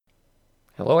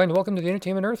Hello and welcome to the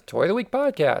Entertainment Earth Toy of the Week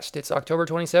podcast. It's October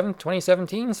 27th,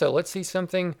 2017, so let's see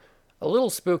something a little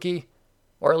spooky,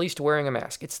 or at least wearing a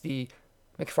mask. It's the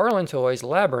McFarlane Toys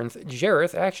Labyrinth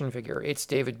Jareth action figure. It's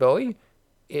David Bowie.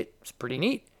 It's pretty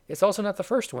neat. It's also not the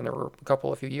first one. There were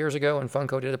a few years ago, and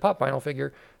Funko did a pop vinyl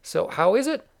figure. So how is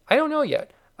it? I don't know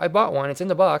yet. I bought one. It's in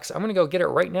the box. I'm going to go get it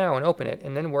right now and open it,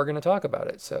 and then we're going to talk about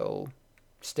it. So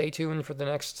stay tuned for the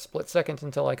next split second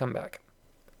until I come back.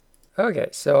 Okay,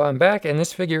 so I'm back, and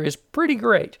this figure is pretty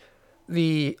great.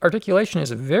 The articulation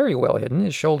is very well hidden.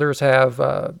 His shoulders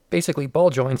have basically ball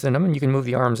joints in them, and you can move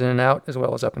the arms in and out as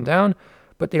well as up and down,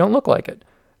 but they don't look like it.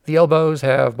 The elbows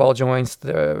have ball joints,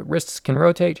 the wrists can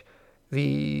rotate,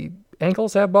 the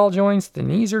ankles have ball joints, the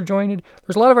knees are jointed.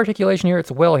 There's a lot of articulation here. It's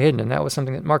well hidden, and that was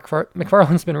something that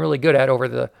McFarlane's been really good at over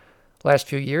the last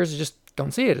few years. You just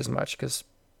don't see it as much because,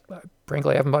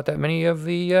 frankly, I haven't bought that many of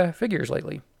the figures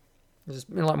lately. There's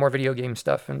been a lot more video game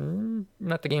stuff, and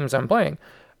not the games I'm playing,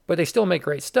 but they still make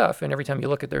great stuff. And every time you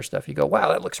look at their stuff, you go, wow,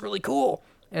 that looks really cool.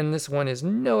 And this one is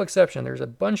no exception. There's a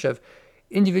bunch of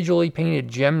individually painted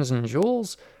gems and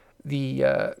jewels.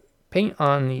 The paint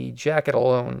on the jacket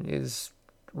alone is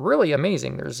really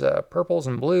amazing. There's purples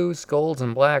and blues, golds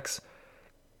and blacks.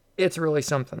 It's really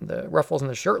something. The ruffles in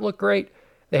the shirt look great.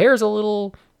 The hair's a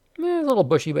little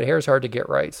bushy, but hair's hard to get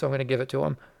right, so I'm going to give it to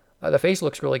him. The face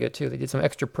looks really good, too. They did some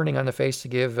extra printing on the face to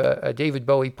give a David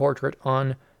Bowie portrait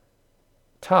on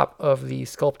top of the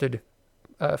sculpted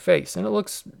face. And it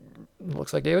looks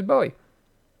like David Bowie.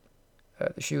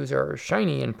 The shoes are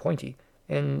shiny and pointy.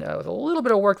 And with a little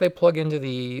bit of work, they plug into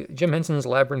the Jim Henson's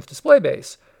Labyrinth display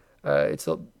base. It's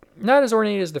not as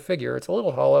ornate as the figure. It's a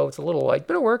little hollow. It's a little light,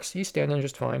 but it works. He's standing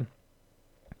just fine.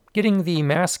 Getting the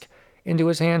mask into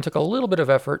his hand took a little bit of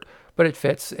effort, but it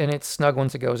fits, and it's snug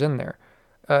once it goes in there.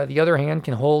 The other hand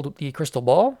can hold the crystal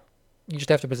ball. You just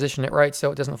have to position it right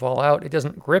so it doesn't fall out. It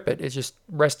doesn't grip it. It just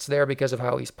rests there because of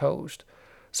how he's posed.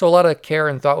 So a lot of care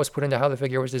and thought was put into how the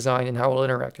figure was designed and how it will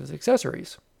interact with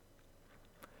accessories.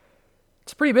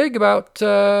 It's pretty big, about,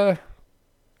 I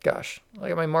got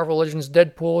my Marvel Legends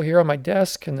Deadpool here on my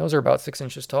desk, and those are about 6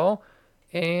 inches tall.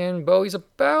 And Bowie's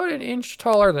about an inch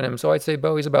taller than him, so I'd say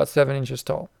Bowie's about 7 inches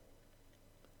tall.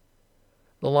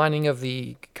 The lining of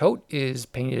the coat is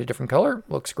painted a different color.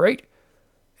 Looks great.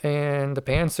 And the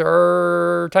pants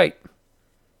are tight.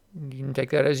 You can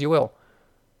take that as you will.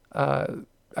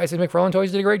 I said McFarlane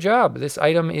Toys did a great job. This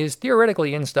item is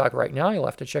theoretically in stock right now. You'll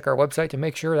have to check our website to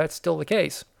make sure that's still the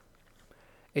case.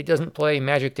 It doesn't play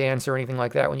Magic Dance or anything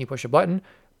like that when you push a button,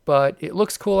 but it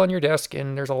looks cool on your desk,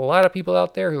 and there's a lot of people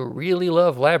out there who really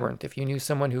love Labyrinth. If you knew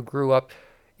someone who grew up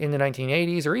in the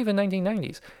 1980s or even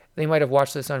 1990s, they might have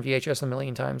watched this on VHS a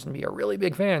million times and be a really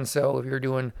big fan. So if you're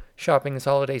doing shopping this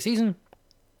holiday season,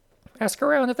 ask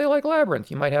around if they like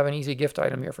Labyrinth. You might have an easy gift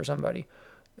item here for somebody,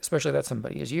 especially if that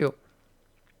somebody is you.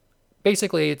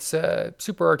 Basically, it's a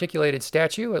super articulated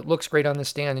statue. It looks great on the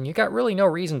stand, and you got really no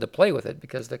reason to play with it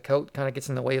because the coat kind of gets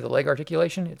in the way of the leg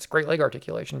articulation. It's great leg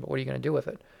articulation, but what are you going to do with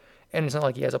it? And it's not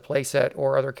like he has a play set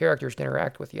or other characters to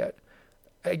interact with yet.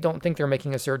 I don't think they're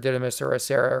making a Sir Didymus or a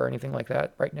Sarah or anything like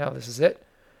that right now. This is it.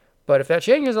 But if that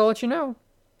changes, I'll let you know.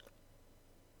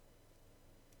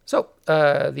 So,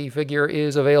 the figure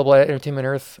is available at Entertainment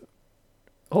Earth,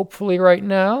 hopefully right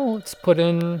now.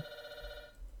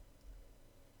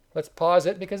 Let's pause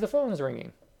it because the phone's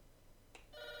ringing.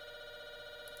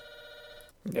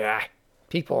 Yeah,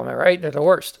 people, am I right? They're the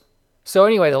worst. So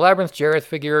anyway, the Labyrinth Jareth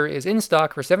figure is in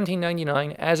stock for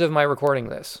 $17.99 as of my recording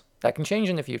this. That can change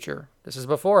in the future. This is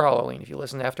before Halloween. If you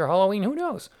listen after Halloween, who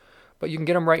knows? But you can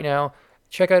get them right now.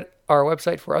 Check out our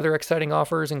website for other exciting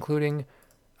offers, including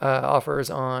offers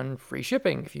on free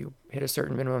shipping. If you hit a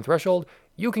certain minimum threshold,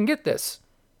 you can get this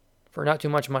for not too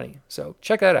much money. So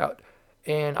check that out.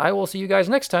 And I will see you guys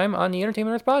next time on the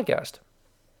Entertainment Earth podcast.